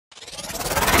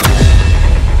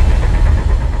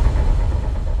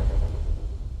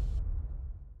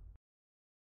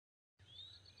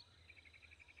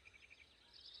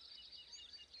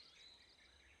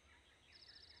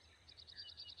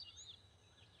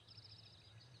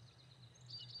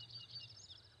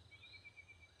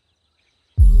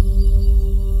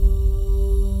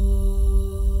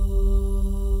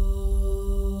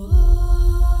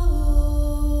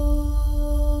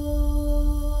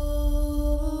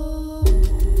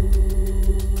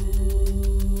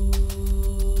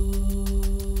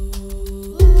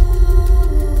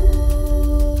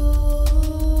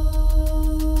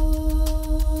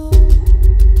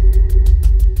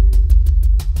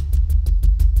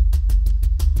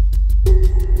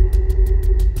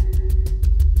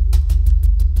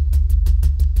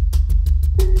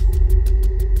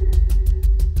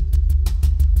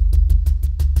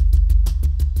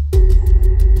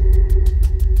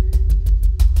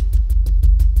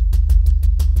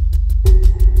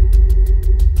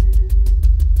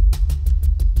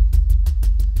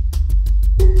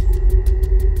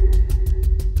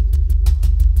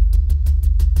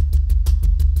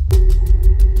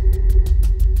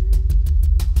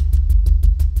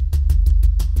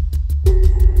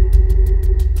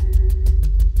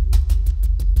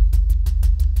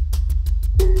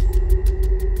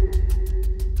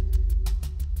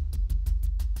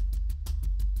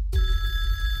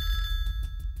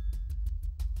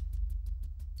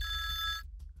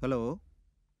Hello.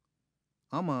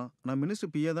 ஆமாம், நான்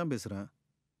minister BA தான் பேசுகிறேன்.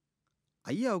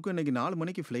 ஐயாவுக்கு இன்னைக்கு 4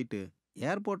 மணிக்கு ஃப்ளைட்டு.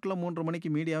 ஏர்போர்ட்டில் 3:30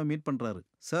 மணிக்கு மீடியாவை மீட் பண்ணுறாரு.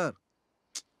 சார்,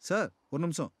 சார் ஒரு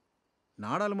நிமிஷம்.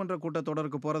 நாடாளுமன்ற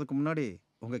கூட்டத்தொடருக்கு போகிறதுக்கு முன்னாடி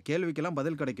உங்கள் கேள்விக்கெல்லாம்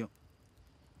பதில் கிடைக்கும்.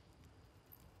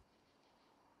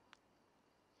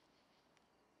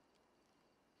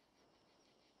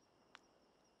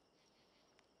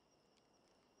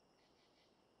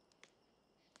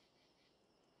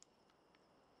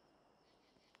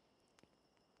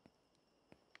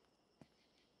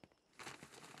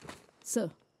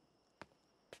 சார்.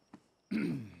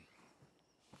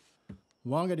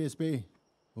 வாங்க டிஎஸ்பி,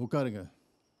 உட்காருங்க.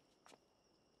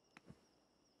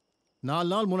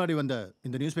 4 நாள் முன்னாடி வந்த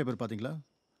இந்த நியூஸ் பேப்பர் பார்த்தீங்களா?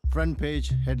 Front page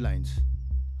headlines.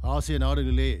 ஆசிய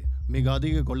நாடுகளிலே மிக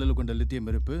அதிக கொள்ளளவு கொண்ட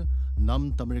லித்தியம் இருப்பு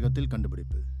நம் தமிழகத்தில்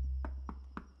கண்டுபிடிப்பு.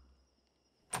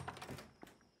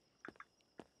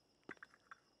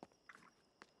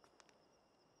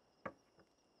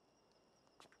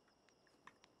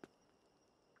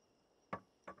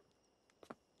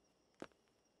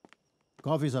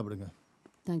 காஃபி சாப்பிடுங்க.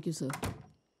 Thank you sir.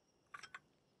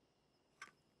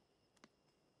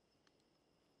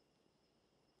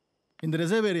 இந்த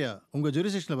ரிசர்வ் ஏரியா உங்கள்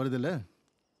ஜூரிஸ்டிக்ஷனில் வருது இல்லை?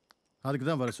 அதுக்கு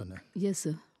தான் வர சொன்னேன். Yes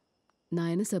sir.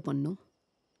 நான் என்ன சார் பண்ணணும்?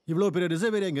 இவ்வளோ பெரிய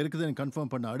ரிசர்வ் ஏரியா இங்கே இருக்குதுன்னு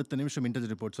கன்ஃபார்ம் பண்ண அடுத்த நிமிஷம்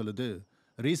இன்டெலிஜென்ஸ் ரிப்போர்ட் சொல்லுது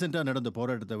ரீசெண்டாக நடந்த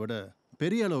போராட்டத்தை விட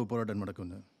பெரிய அளவு போராட்டம்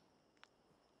நடக்கும்னு.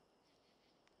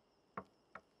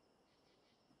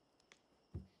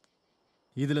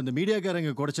 இதில் இந்த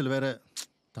மீடியாக்காரங்க குறைச்சல் வேற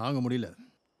தாங்க முடியல.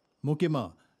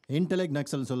 முக்கியமாக இன்டெலெக்ட்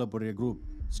நக்சல்னு சொல்லக்கூடிய குரூப்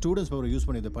ஸ்டூடெண்ட்ஸ் பவரை யூஸ்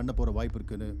பண்ணி இதை பண்ண போகிற வாய்ப்பு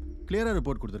இருக்குன்னு கிளியராக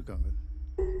ரிப்போர்ட் கொடுத்துருக்காங்க.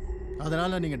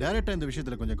 அதனால் நீங்கள் டைரெக்டாக இந்த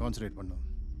விஷயத்தில் கொஞ்சம் கான்சன்ட்ரேட் பண்ணணும்.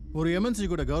 ஒரு எம்என்சி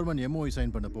கூட கவர்மெண்ட் எம்ஓஐ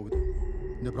சைன் பண்ண போகுது.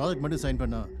 இந்த ப்ராஜெக்ட் மட்டும் சைன்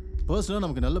பண்ணால் பர்சனலாக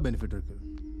நமக்கு நல்ல பெனிஃபிட் இருக்குது.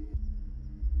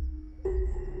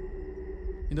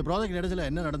 இந்த ப்ராஜெக்ட்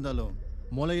இடத்துல என்ன நடந்தாலும்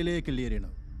முளையிலேயே கிள்ளி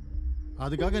எறியணும்.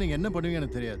 அதுக்காக நீங்கள் என்ன பண்ணுவீங்க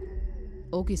எனக்கு தெரியாது.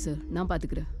 ஓகே சார், நான்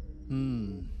பார்த்துக்கிறேன்.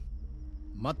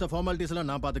 மற்ற ஃபார்மாலிட்டிஸ்லாம்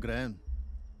நான் பார்த்துக்கிறேன்.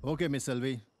 ஓகே மிஸ்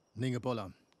செல்வி, நீங்கள்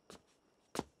போகலாம்.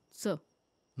 சார்.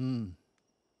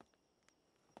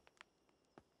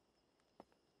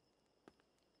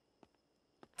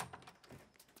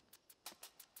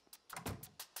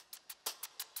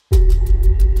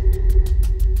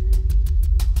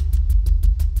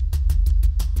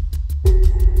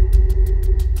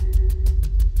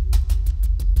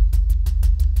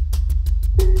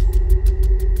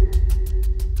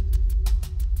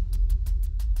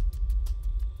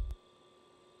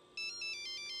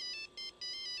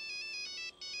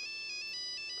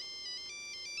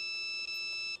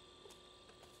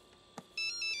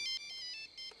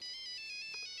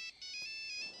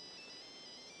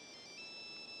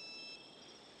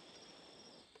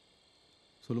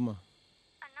 சொல்லுமா.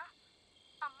 அண்ணா,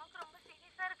 அம்மாக்கு ரொம்ப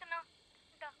சீரியஸா இருக்குண்ணா.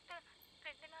 டாக்டர்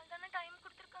 2 நாள் தானே டைம்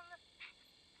கொடுத்துருக்காங்க.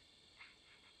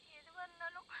 எதுவாக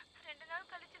இருந்தாலும் 2 நாள்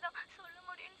கழிச்சு தான் சொல்ல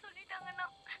முடியும்னு சொல்லிட்டாங்கண்ணா.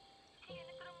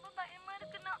 எனக்கு ரொம்ப பயமா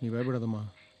இருக்குண்ணா. நீ பயப்படாதம்மா,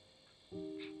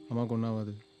 அம்மாவுக்கு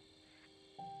ஒன்றாகாது.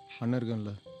 அண்ணன்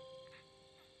இருக்கேன்ல.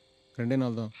 2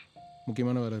 நாள் தான்,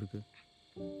 முக்கியமான வேலை இருக்குது.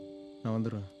 நான்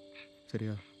வந்துடுறேன்,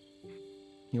 சரியா?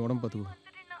 நீ உடம்பு பார்த்துக்கோ.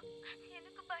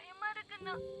 எனக்கு பயமா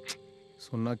இருக்குண்ணா.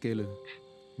 சொன்னா கேளு,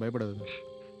 பயப்படாத.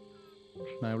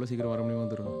 நான் எவ்வளோ சீக்கிரம் வர முடியுமோ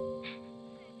வந்துடுறேன்.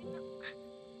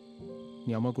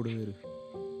 நீ அம்மா கூடவே இரு,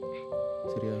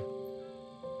 சரியா?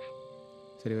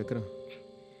 சரி, வைக்கிறேன்.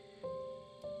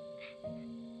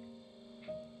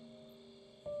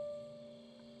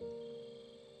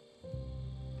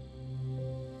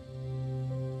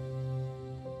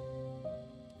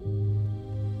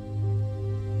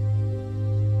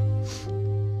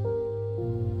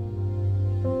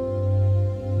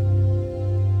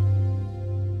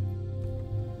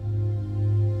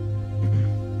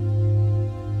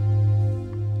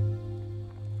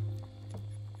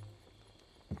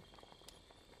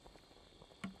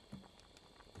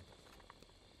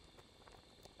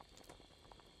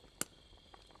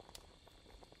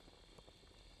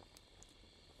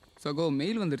 சகோ,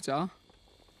 மெயில் வந்துருச்சா?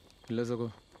 இல்லை சகோ,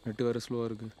 நெட்டு வேறு ஸ்லோவாக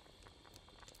இருக்குது.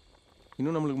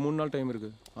 இன்னும் நம்மளுக்கு 3 நாள் டைம்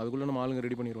இருக்குது. அதுக்குள்ளே நம்ம ஆளுங்க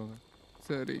ரெடி பண்ணிடுவாங்க.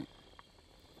 சரி.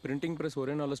 பிரிண்டிங் ப்ரெஸ்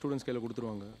ஒரே நாளில் ஸ்டூடெண்ட்ஸ் கையில்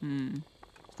கொடுத்துருவாங்க.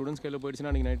 ஸ்டூடெண்ட்ஸ் கையில்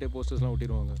போயிடுச்சுன்னா அன்றைக்கி நைட்டே போஸ்டர்ஸ்லாம்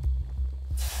ஒட்டிடுவாங்க.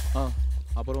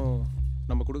 அப்புறம்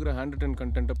நம்ம கொடுக்குற ஹேண்ட் ரிட்டன்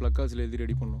கண்டென்ட்டை ப்ளக்காஸில் எழுதி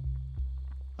ரெடி பண்ணோம்.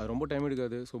 அது ரொம்ப டைம்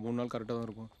எடுக்காது. ஸோ 3 நாள் கரெக்டாக தான்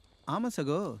இருக்கும். ஆமாம்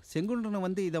சகோ, செங்குன்றனை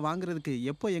வந்து இதை வாங்குறதுக்கு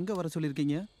எப்போ எங்கே வர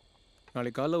சொல்லியிருக்கீங்க?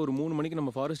 நாளைக்கு காலைல ஒரு 3 மணிக்கு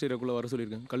நம்ம ஃபாரஸ்ட் ஏரியாக்குள்ளே வர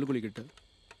சொல்லியிருக்கேன், கல்லுக்குழி கிட்ட.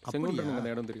 செங்குன்றனுக்கு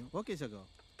அந்த இடம் தெரியும். ஓகே சகோ.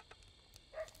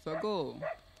 சகோ,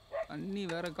 தண்ணி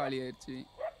வேற காலி ஆயிடுச்சு.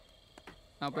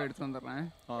 நான் போய் எடுத்துகிட்டு வந்துடுறேன்.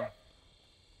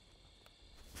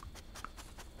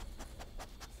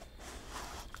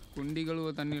 குண்டி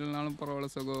கழுவ தண்ணி இல்லைனாலும் பரவாயில்ல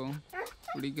சகோ,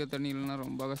 குடிக்க தண்ணி இல்லைன்னா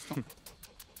ரொம்ப கஷ்டம்.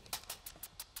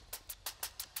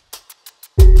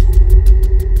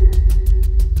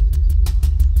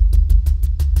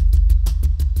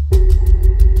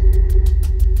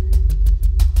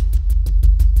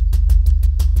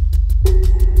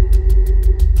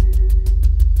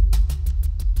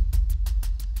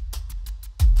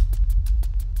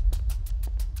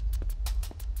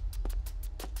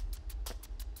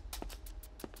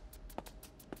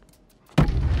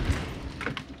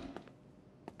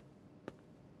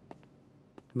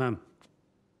 மேம்,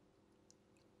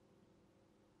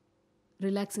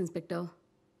 ரிலாக்ஸ் இன்ஸ்பெக்டர்,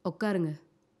 உட்காருங்க.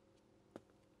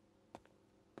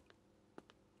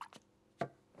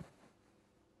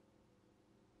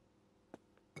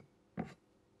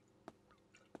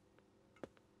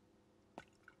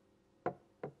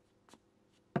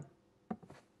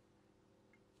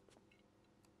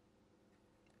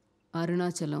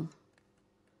 அருணாச்சலம்,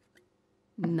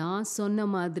 நான் சொன்ன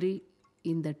மாதிரி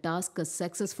இந்த டாஸ்கை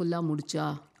சக்ஸஸ்ஃபுல்லாக முடிச்சா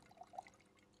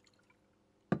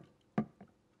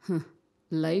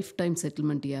லைஃப் டைம்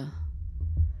செட்டில்மெண்ட்டியா?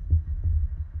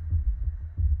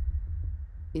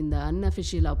 இந்த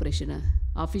அன்அஃபிஷியல் ஆப்ரேஷனை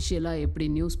அஃபிஷியலாக எப்படி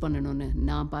நியூஸ் பண்ணணும்னு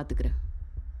நான் பார்த்துக்கிறேன்.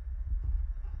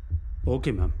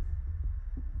 Okay ma'am.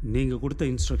 நீங்கள் கொடுத்த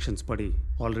இன்ஸ்ட்ரக்ஷன்ஸ் படி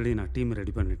ஆல்ரெடி நான் டீம்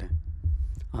ரெடி பண்ணிட்டேன்.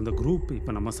 அந்த குரூப்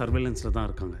இப்போ நம்ம சர்வேலன்ஸில் தான்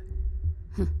இருக்காங்க.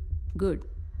 குட்.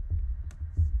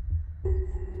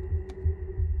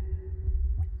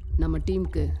 நம்ம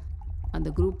டீமுக்கு அந்த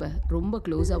குரூப்பை ரொம்ப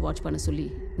க்ளோஸாக வாட்ச் பண்ண சொல்லி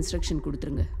இன்ஸ்ட்ரக்ஷன்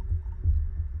கொடுத்துருங்க.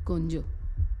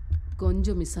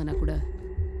 கொஞ்சம் மிஸ் ஆனால் கூட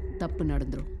தப்பு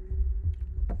நடந்துடும்.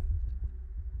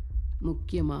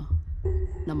 முக்கியமாக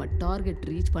நம்ம டார்கெட்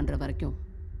ரீச் பண்ணுற வரைக்கும்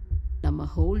நம்ம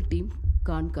ஹோல் டீம்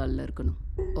கான்காலில் இருக்கணும்.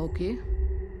 ஓகே?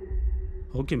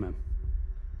 Okay ma'am.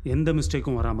 எந்த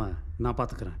மிஸ்டேக்கும் வராமல் நான்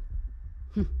பார்த்துக்கிறேன்.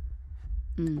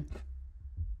 ம்.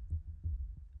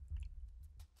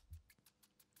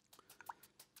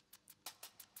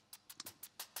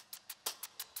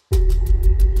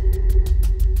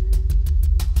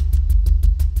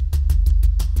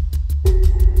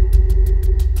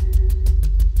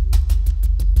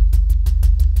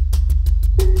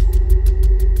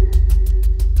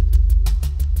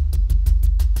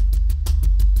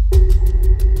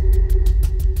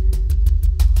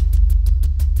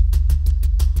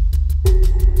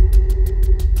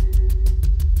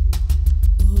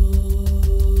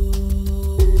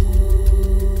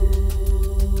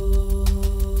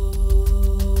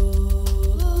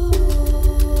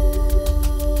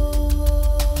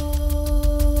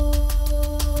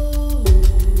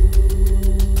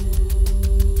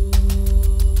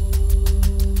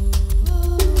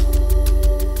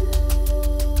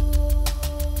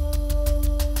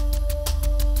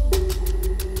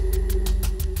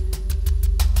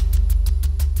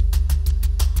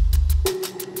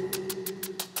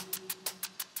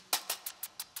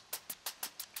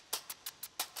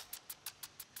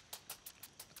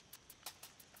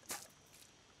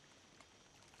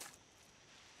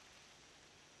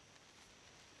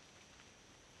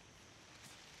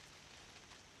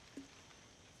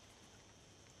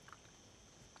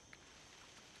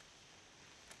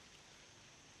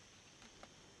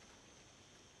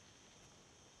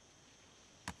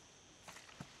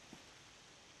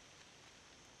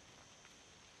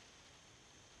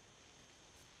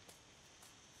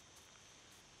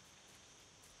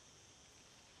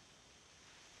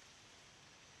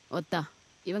 ஒத்தா,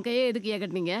 இவன் கையை எதுக்கு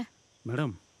கட்டினீங்க?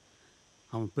 மேடம்,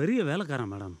 அவன் பெரிய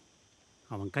வேலைக்காரன் மேடம்.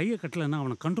 அவன் கையை கட்டலைன்னா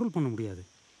அவனை கண்ட்ரோல் பண்ண முடியாது.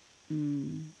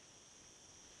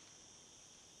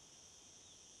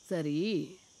 சரி,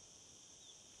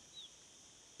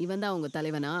 இவன் தான் உங்க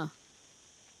தலைவனா?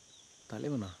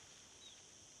 தலைவனா?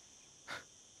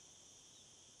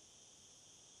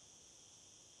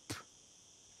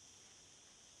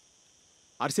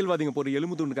 அரசியல்வாதிங்க போற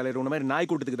எலும்பு துண்டு கலையிற உன மாதிரி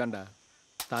நாய் கூட்டத்துக்கு தான்டா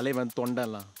தலைவன்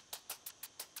தொண்டெல்லாம்.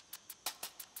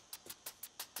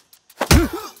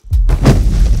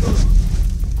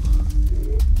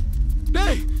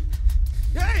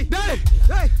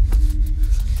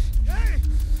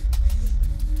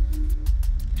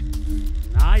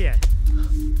 நாய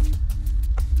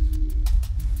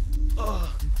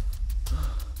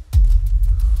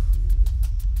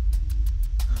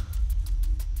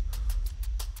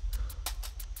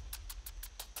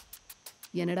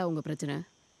என்னடா உங்க பிரச்சனை?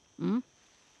 ம்,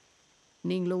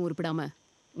 நீங்களும் உருப்பிடாம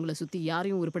உங்களை சுற்றி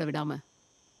யாரையும் உருப்பிட விடாம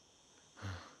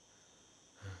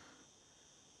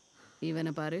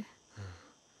இவனை பாரு.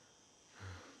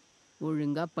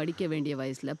 ஒழுங்கா படிக்க வேண்டிய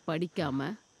வயசுல படிக்காம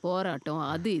போராட்டம்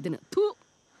அது இதுன்னு. தூ,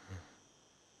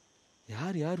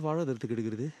 யார் யார் வாழ்வாதாரத்துக்கு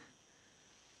எடுக்கிறது?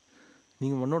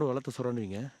 நீங்கள் மண்ணோட வளத்தை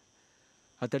சுரண்டுவீங்க,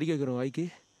 அது தடிக்க வைக்கிற வாய்க்கு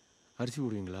அரிசி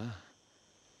போடுவீங்களா?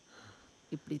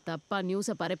 இப்படி தப்பா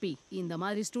நியூஸை பரப்பி இந்த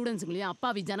மாதிரி ஸ்டூடெண்ட்ஸுங்களையும்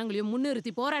அப்பாவி ஜனங்களையும்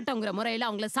முன்னிறுத்தி போராட்டங்கிற முறையில்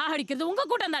அவங்கள சாகடிக்கிறது உங்க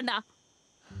கூட்டம் தாண்டா.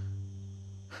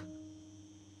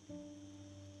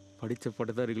 படித்த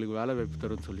பட்டதாரிகளுக்கு வேலை வாய்ப்பு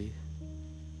தரும்னு சொல்லி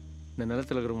இந்த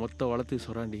நிலத்தில் இருக்கிற மொத்த வளத்தையும்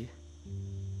சுராண்டி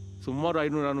சுமார்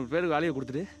 500-600 பேருக்கு வேலையை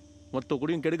கொடுத்துட்டு மொத்த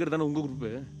குடியும் கெடுக்கிறது தானே உங்கள்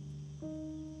குரூப்பு.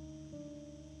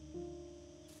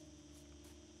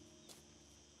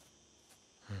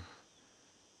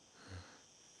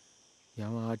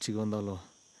 ஏன் ஆட்சிக்கு வந்தாலும்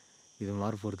இது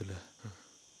மாற போகிறதில்ல.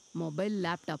 மொபைல்,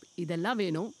 லேப்டாப் இதெல்லாம்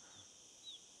வேணும்.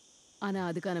 ஆனால்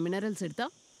அதுக்கான மினரல்ஸ்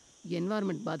எடுத்தால்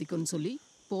என்வாயர்மெண்ட் பாதிக்கும்னு சொல்லி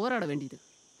போராட வேண்டியது.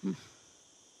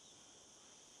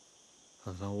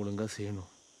 அதெல்லாம் ஒழுங்காக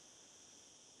செய்யணும்.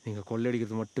 நீங்கள்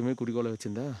கொள்ளையடிக்கிறது மட்டுமே குறிக்கோளை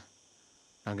வச்சுருந்தா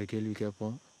நாங்கள் கேள்வி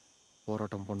கேட்போம்,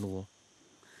 போராட்டம் பண்ணுவோம்.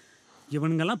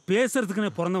 இவனுங்கெல்லாம்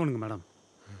பேசுறதுக்குன்னு பிறந்தவனுங்க மேடம்.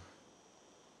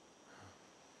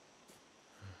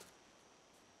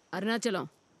 அருணாச்சலம்,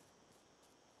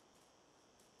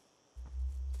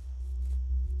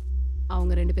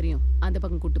 அவங்க 2 பேரையும் அந்த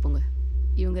பக்கம் கூட்டு போங்க.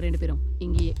 இவங்க 2 பேரும்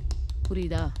இங்கேயே.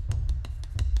 புரியுதா?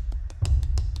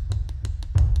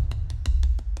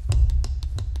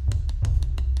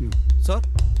 சார்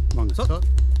வாங்க சார். சார்.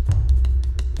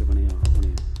 இவனையா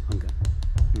அவனையா அங்கே.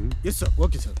 Yes sir.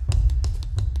 Okay sir.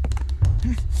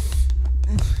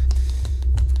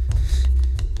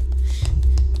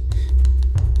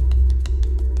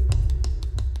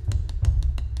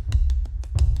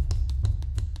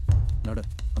 நட,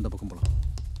 அந்த பக்கம் போலாம்.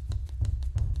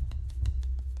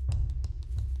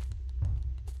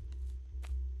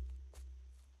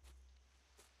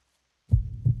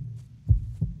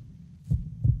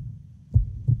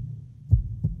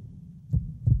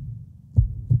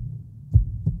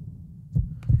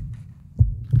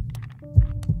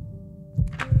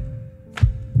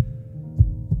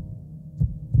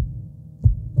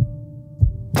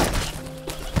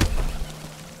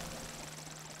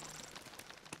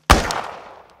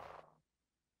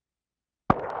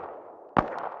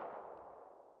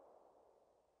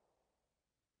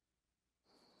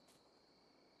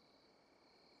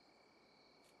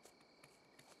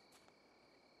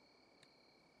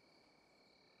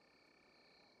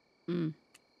 ம்.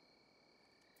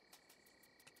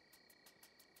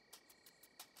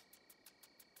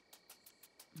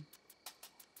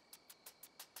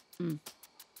 ம்.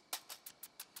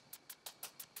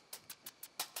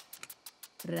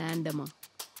 ரேண்டமா.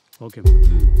 Okay ma'am.